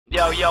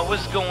Yo,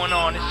 what's going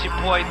on? It's your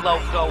boy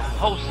Loco,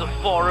 host of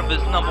 4 of his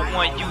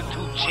 #1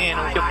 YouTube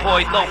channel,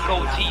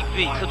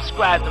 YaBoiLoCoTV.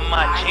 Subscribe to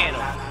my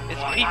channel. It's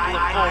People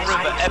of Fall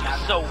River,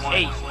 episode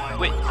 8,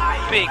 with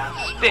Big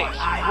Sticks,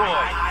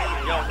 Roy.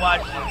 Yo,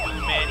 watch this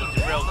dude, man.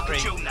 He's real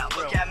crazy.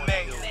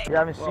 You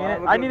haven't seen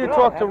it? I need to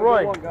talk to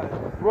Roy.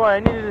 Roy, I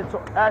needed to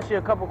ask you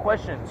a couple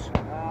questions.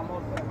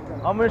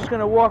 I'm just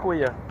gonna walk with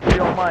you, if you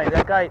don't mind.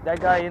 That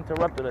guy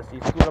interrupted us. He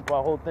screwed up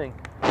our whole thing.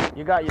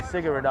 You got your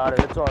cigarette out of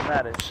it. That's all that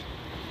matters.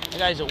 That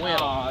guy's a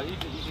weirdo.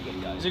 He's a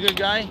good guy. He's a good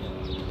guy?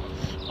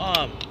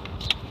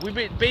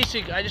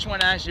 I just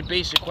want to ask you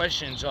basic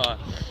questions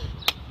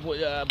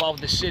about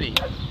the city.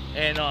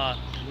 And,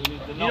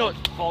 you know,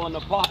 it's falling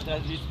apart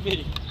as you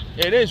speak.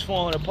 It is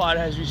falling apart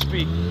as we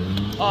speak.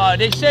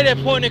 They say they're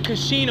putting a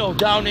casino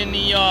down in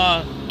the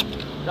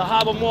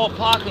Harbor Mall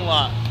parking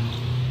lot.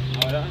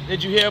 Oh, yeah?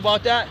 Did you hear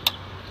about that?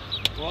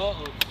 Well,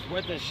 it's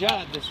worth a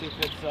shot to see if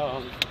it's,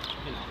 if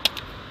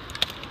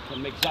it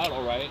makes out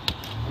all right.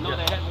 I know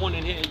they had one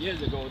in here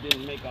years ago. It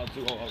didn't make out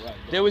too all right.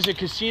 There was a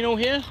casino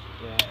here?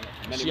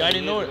 Yeah. See, I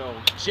didn't know it.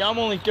 See, I'm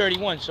only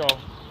 31, so.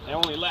 It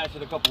only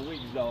lasted a couple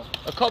weeks, though.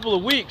 A couple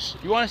of weeks?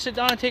 You want to sit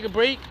down and take a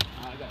break?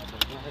 I got a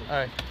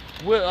break.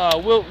 All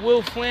right.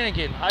 Will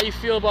Flanagan, how you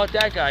feel about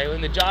that guy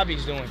and the job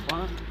he's doing?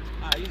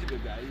 He's a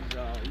good guy. He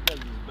does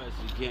his best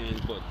he can,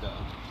 but,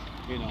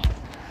 you know,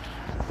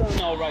 he's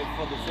done all right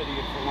for the city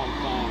for a long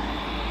time.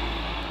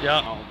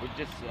 Yeah. But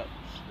just,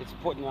 it's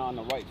putting it on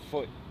the right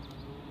foot.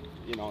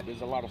 You know, there's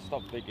a lot of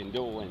stuff they can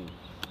do, and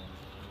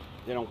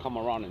they don't come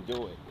around and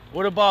do it.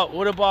 What about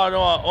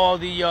all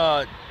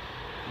the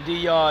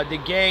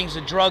gangs,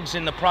 the drugs,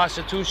 and the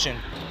prostitution?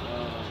 As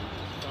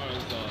far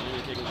as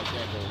anything like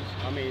that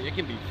goes, I mean, it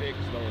can be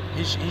fixed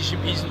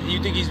though.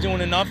 You think he's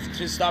doing enough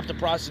to stop the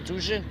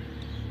prostitution?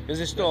 Because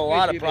there's still a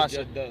lot of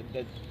prostitution.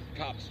 The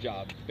cops'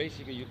 job.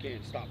 Basically, you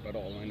can't stop it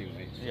all,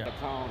 anyways. Yeah. The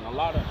town, a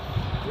lot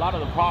of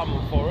the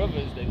problem for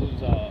Rivers, they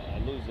lose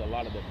a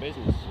lot of their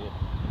business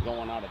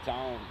going out of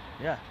town.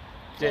 Yeah.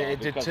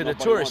 To the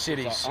tourist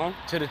cities.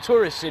 To the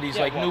tourist cities,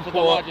 yeah, like well, Newport. to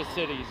the largest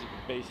cities,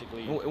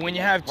 basically. When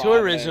you have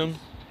tourism,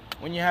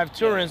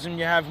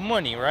 you have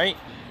money, right?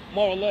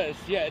 More or less,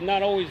 yeah.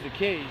 Not always the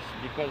case,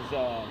 because you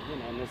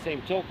know, in the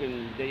same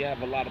token, they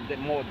have a lot of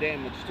more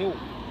damage too.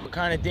 What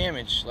kind of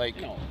damage? Like,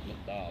 you know,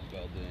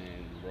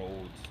 building,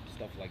 roads,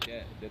 stuff like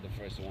that. They're the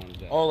first ones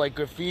that. Oh, like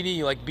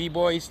graffiti, like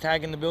b-boys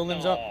tagging the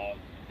buildings up.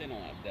 They don't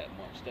have that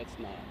much. That's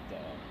not.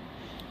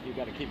 You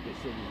got to keep the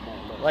city more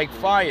or less. Like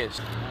fires.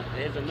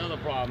 There's another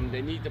problem.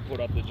 They need to put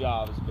up the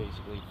jobs,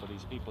 basically, for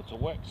these people to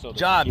work. So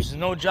jobs.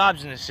 No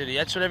jobs in the city.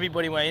 That's what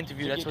everybody when I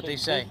interview, that's what they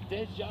say.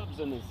 There's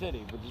jobs in the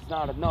city, but it's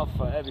not enough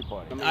for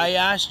everybody. I mean, I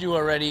asked you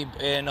already,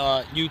 and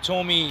you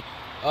told me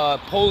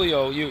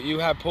polio. You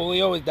have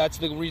polio? That's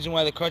the reason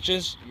why the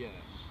crutches? Yeah,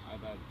 I've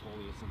had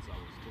polio since I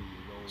was 2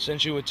 years old.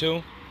 Since you were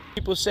 2?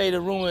 People say the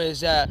rumor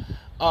is that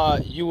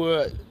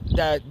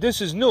that this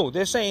is new.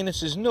 They're saying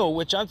this is new,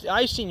 which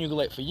I've seen you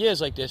for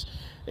years like this.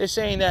 They're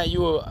saying that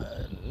you were,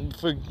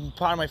 for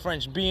part of my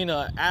French, being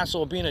an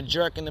asshole, being a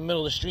jerk in the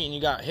middle of the street and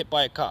you got hit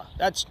by a car.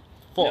 That's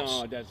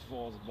false. No, that's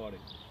false, buddy.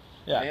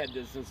 Yeah. I had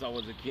this since I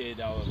was a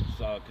kid. I was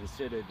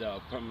considered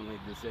permanently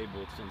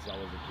disabled since I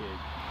was a kid.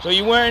 So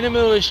you weren't in the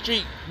middle of the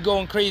street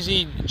going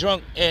crazy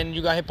drunk and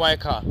you got hit by a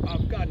car?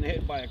 I've gotten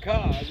hit by a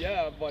car,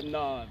 yeah, but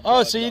not.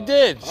 Oh, so you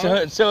did. So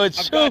it's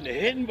I've true. gotten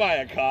hit by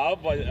a car,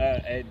 but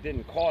it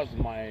didn't cause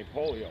my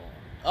polio.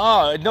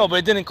 Oh, no, but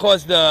it didn't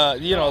cause the,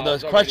 you know,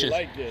 those crutches.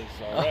 Like this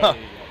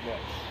already.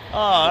 Oh,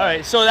 all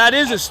right. So that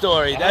is a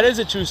story. That is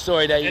a true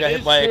story that you got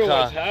hit by a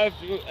car. It's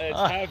true.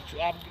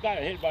 I've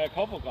gotten hit by a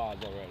couple cars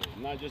already,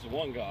 not just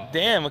one car.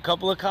 Damn, a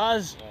couple of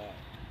cars?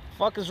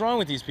 Fuck is wrong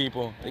with these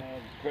people?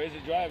 Crazy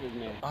drivers,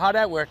 man. How'd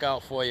that work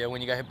out for you when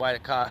you got hit by the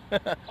car?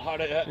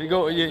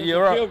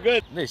 You're up. Feel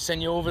good. They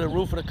send you over the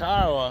roof of the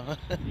car, or?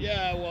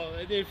 Yeah, well,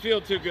 it didn't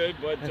feel too good,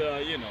 but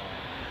you know,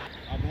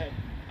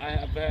 I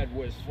have had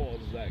worse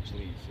falls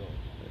actually. So.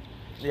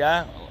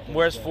 Yeah,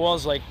 worse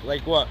falls like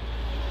what? What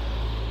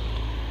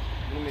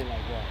do you mean like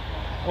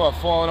what?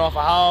 What, falling off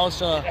a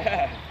house? Or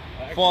yeah,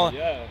 actually, falling?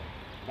 Yeah.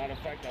 Matter of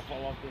fact, I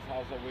fell off this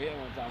house over here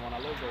one time when I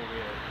lived over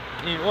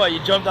here. What, you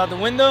jumped out the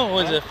window?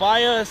 Was it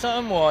fire or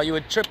something? Or you were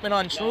tripping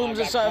on shrooms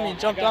or something? You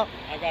jumped out?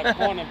 I got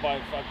cornered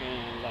by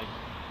fucking like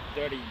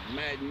 30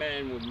 mad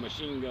men with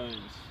machine guns.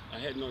 I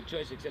had no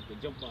choice except to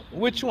jump out the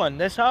Which window. one?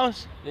 This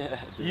house? Yeah.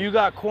 You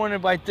got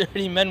cornered by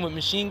 30 men with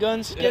machine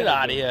guns? Get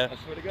out of here. I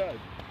swear to God.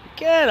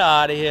 Get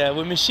out of here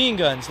with machine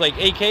guns, like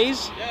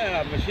AKs?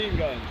 Yeah, machine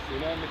guns. You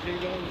know machine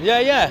guns?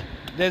 Yeah.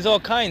 There's all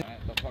kinds. I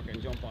had to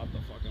fucking jump out the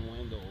fucking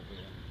window over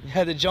here. You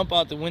had to jump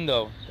out the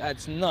window.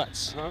 That's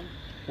nuts. Huh?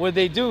 What'd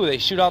they do? They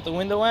shoot out the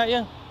window at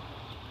you?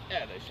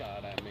 Yeah, they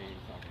shot at me.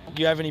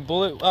 Do you have any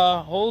bullet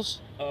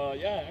holes?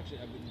 Yeah, actually.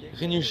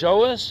 Can you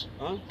show us?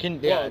 Huh?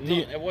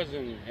 It was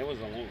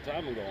a long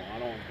time ago.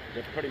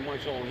 They're pretty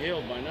much all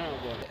healed by now.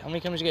 But how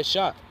many times did you get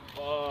shot?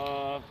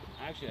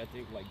 Actually, I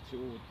think like 2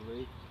 or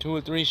 3. 2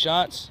 or 3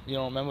 shots? You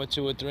don't remember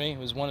 2 or 3? It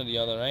was one or the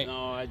other, right?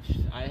 No,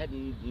 I had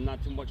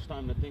not too much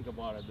time to think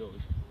about it,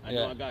 dude. I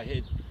know I got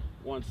hit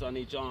once on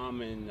each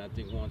arm, and I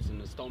think once in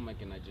the stomach,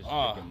 and I just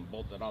freaking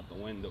bolted out the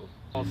window.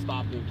 All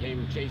stopped and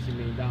came chasing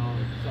me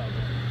down. So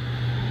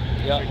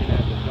I had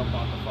to jump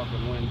out the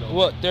fucking window.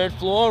 What, 3rd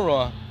floor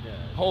or? Yeah.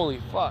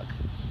 Holy fuck.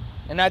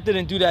 And that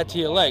didn't do that to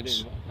your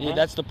legs? Yeah,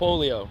 that's the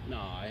polio. No,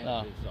 I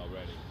had this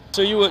already.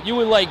 So you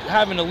were like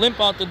having to limp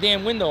out the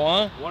damn window,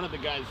 huh? One of the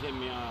guys hit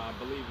me, I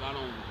believe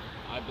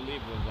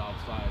it was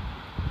outside.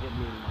 Hit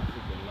me in my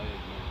freaking leg,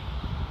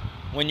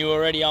 man. When you were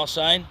already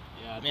outside?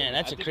 Yeah, man,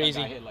 that's I think crazy.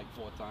 I got hit like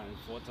 4 times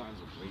or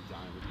 3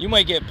 times. You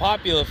might get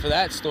popular for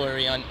that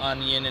story on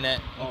the internet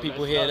when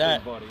people hear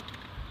that. Buddy.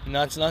 No,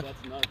 that's nothing.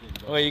 That's nothing.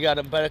 Buddy. Oh, you got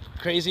a better,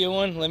 crazier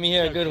one? Let me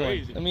hear a good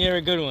one. Let me hear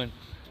a good one.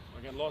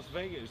 I got Las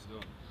Vegas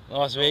though.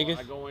 Las Vegas?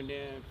 I go in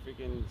there,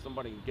 freaking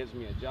somebody gives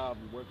me a job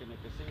working in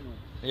the casino.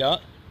 Yeah.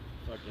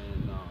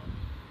 Fucking,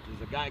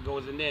 there's a guy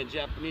goes in there,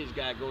 Japanese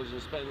guy goes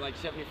and spends like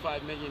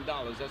 $75 million.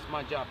 That's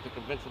my job, to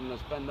convince him to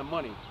spend the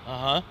money.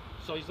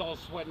 So he's all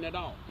sweating it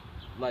out.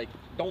 Like,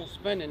 don't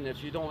spend it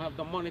if you don't have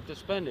the money to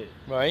spend it.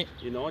 Right.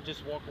 You know,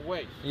 just walk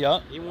away. Yeah.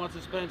 He wants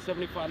to spend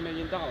 $75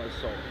 million,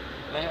 so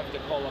I have to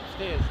call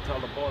upstairs to tell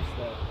the boss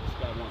that this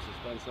guy wants to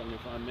spend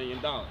 $75 million.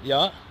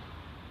 Yeah.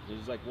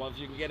 He's like, well, if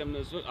you can get him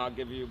this, I'll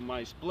give you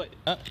my split.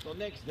 So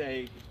next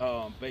day,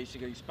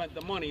 basically, he spent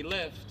the money,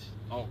 left,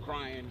 all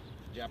crying,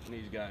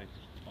 Japanese guy.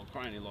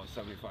 Crying, he lost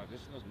 75.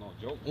 This is no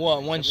joke.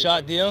 What, one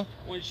shot deal?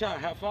 One shot,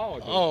 half hour.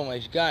 Dude. Oh my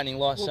God, and he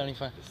lost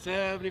 75.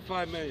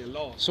 75 million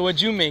lost. So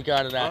what'd you make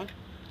out of that?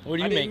 What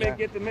do you make? I didn't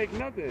get to make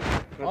nothing.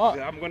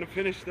 I'm gonna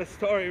finish the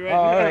story right now.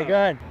 All right, go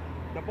ahead.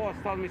 The boss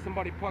tells me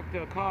somebody parked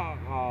their car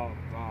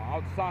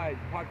outside,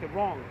 parked it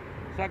wrong.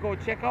 So I go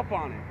check up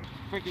on it.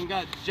 Freaking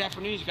got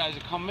Japanese guys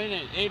that come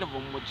in, 8 of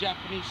them with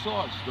Japanese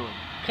swords, dude.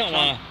 Come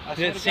on, is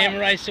it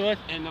samurai sword?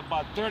 And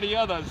about 30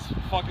 others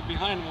fucking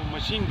behind them with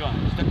machine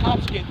guns. The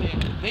cops get there,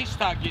 they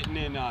start getting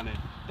in on it.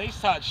 They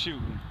start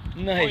shooting.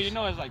 Nice. Before you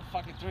know, it's like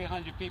fucking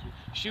 300 people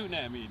shooting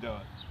at me,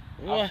 dog.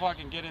 I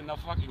fucking get in the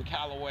fucking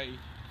Callaway,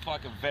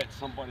 fucking vet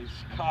somebody's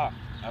car.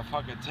 I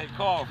fucking take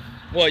off.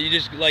 What, you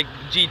just, like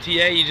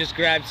GTA, you just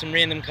grabbed some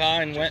random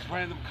car and went?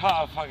 Random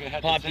car, fucking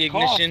had pop to the take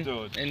ignition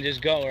off, dude. And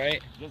just go,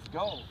 right? Just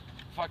go.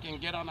 Fucking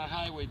get on the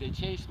highway, they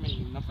chase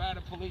me.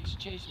 Nevada police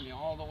chase me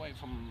all the way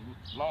from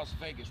Las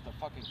Vegas to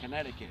fucking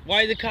Connecticut.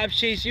 Why did the cops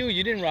chase you?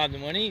 You didn't rob the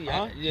money.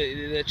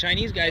 The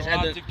Chinese guys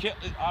had to kill.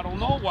 I don't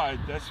know why.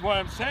 That's what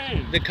I'm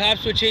saying. The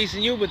cops were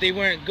chasing you, but they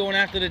weren't going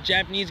after the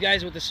Japanese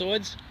guys with the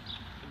swords?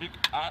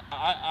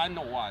 I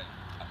know why.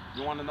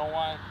 You want to know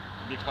why?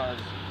 Because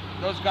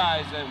those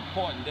guys are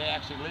important. They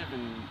actually live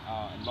in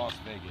Las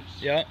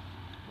Vegas. Yeah.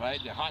 Right?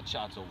 They're hot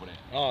shots over there.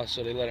 Oh,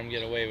 so they let him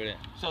get away with it.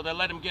 So they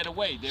let him get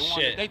away.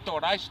 They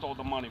thought I stole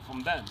the money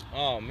from them.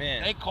 Oh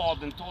man. They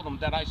called and told them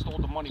that I stole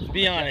the money from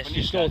Be honest,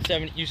 you stole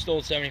guys. You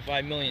stole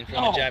 75 million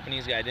from a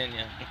Japanese guy, didn't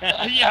you?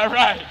 Yeah,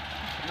 right.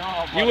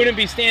 No, buddy. You wouldn't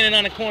be standing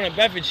on the corner of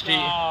Bedford Street.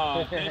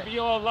 No, they be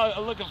all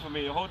looking for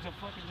me. Hotel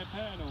fucking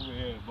Japan over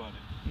here, buddy.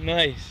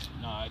 Nice.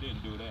 No, I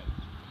didn't do that.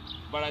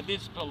 But I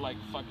did spill like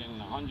fucking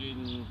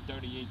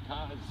 138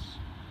 cars.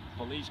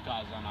 Police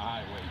cars on the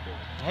highway,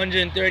 dude.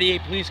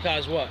 138 police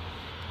cars, what?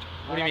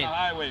 What do you mean? On the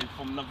highway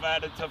from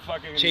Nevada to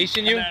fucking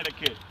chasing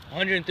Connecticut. You?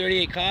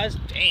 138 cars?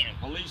 Damn.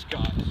 Police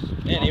cars.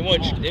 Man, they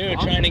were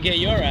trying to get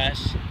your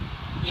ass.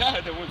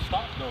 Yeah, they wouldn't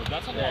stop though.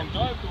 That's a long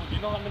drive, dude.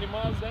 You know how many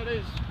miles that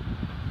is?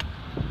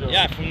 Dude.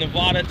 Yeah, from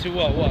Nevada to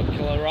what,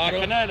 Colorado?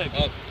 To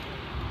Connecticut.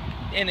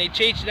 And they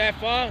chased you that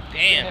far?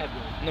 Damn.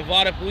 Yeah,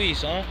 Nevada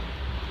police, huh?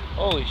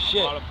 Holy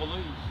shit. Nevada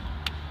police.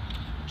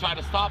 Tried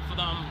to stop for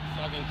them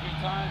fucking 3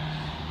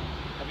 times.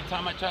 Every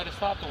time I tried to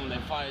stop them, they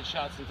fired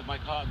shots into my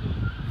car, dude.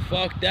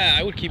 Fuck that.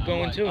 I would keep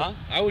going too. Huh?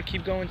 I would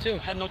keep going too. I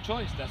had no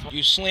choice. That's what.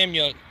 You slam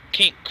your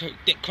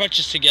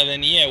crutches together in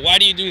the air. Why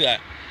do you do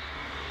that?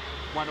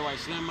 Why do I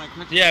slam my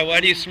crutches? Yeah, why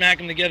do you smack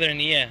them together in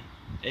the air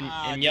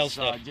and yell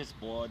stuff? Just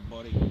bored,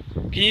 buddy.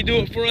 Can you do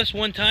it for us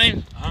one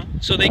time? Huh?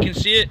 So they can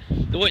see it?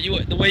 The way you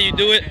do it? I can't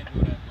do that,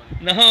 buddy.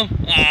 No?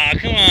 Ah,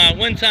 come on.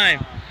 One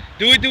time.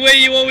 Do it the way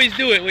you always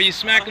do it, where you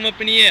smack them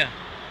up in the air.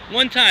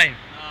 One time.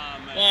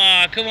 Nah, man.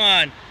 Ah, come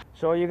on.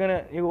 So what are you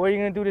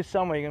gonna do this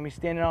summer? You're gonna be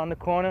standing out in the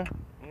corner?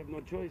 I have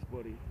no choice,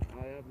 buddy.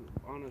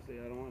 Honestly,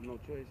 I don't have no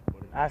choice,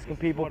 buddy. Asking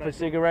people for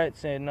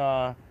cigarettes and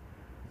So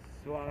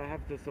I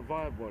have to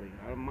survive, buddy.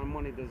 My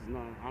money does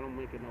not. I don't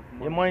make enough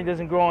money. Your money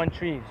doesn't grow on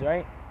trees,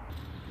 right?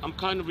 I'm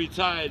kind of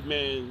retired,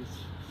 man,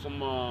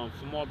 from all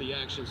the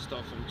action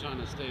stuff. I'm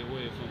trying to stay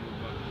away from it,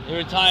 but You're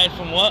retired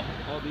from what?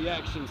 all the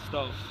action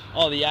stuff.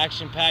 Oh, the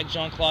action-packed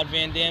Jean-Claude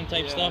Van Damme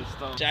type stuff?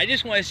 I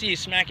just want to see you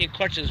smack your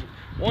crutches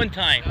one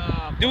time.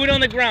 Do it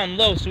on the ground,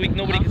 low, so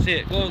nobody can see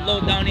it. Go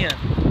low down here.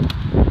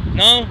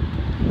 No?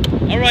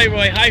 All right,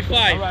 Roy. High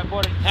five. All right,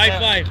 buddy. High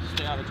five.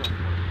 Stay out of trouble.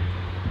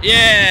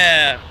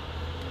 Yeah.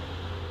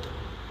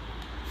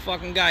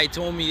 Fucking guy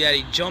told me that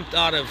he jumped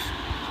out of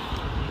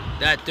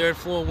that 3rd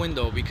floor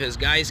window because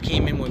guys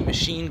came in with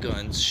machine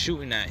guns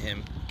shooting at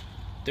him.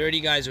 30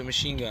 guys with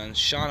machine guns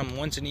shot him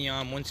once in the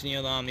arm, once in the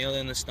other arm, the other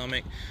in the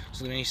stomach.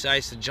 So then he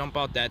decides to jump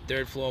out that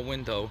 3rd floor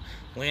window,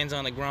 lands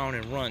on the ground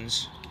and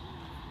runs.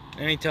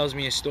 And he tells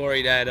me a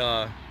story that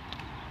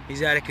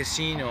He's at a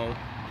casino.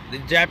 The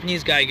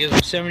Japanese guy gives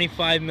him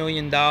 $75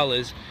 million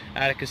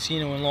at a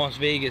casino in Las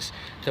Vegas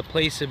to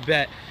place a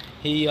bet.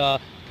 He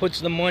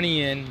puts the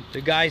money in.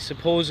 The guy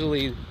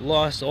supposedly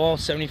lost all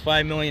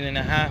 $75 million in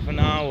a half an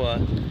hour,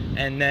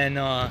 and then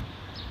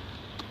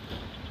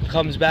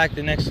comes back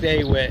the next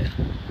day with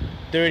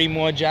 30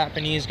 more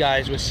Japanese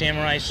guys with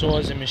samurai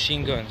swords and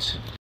machine guns.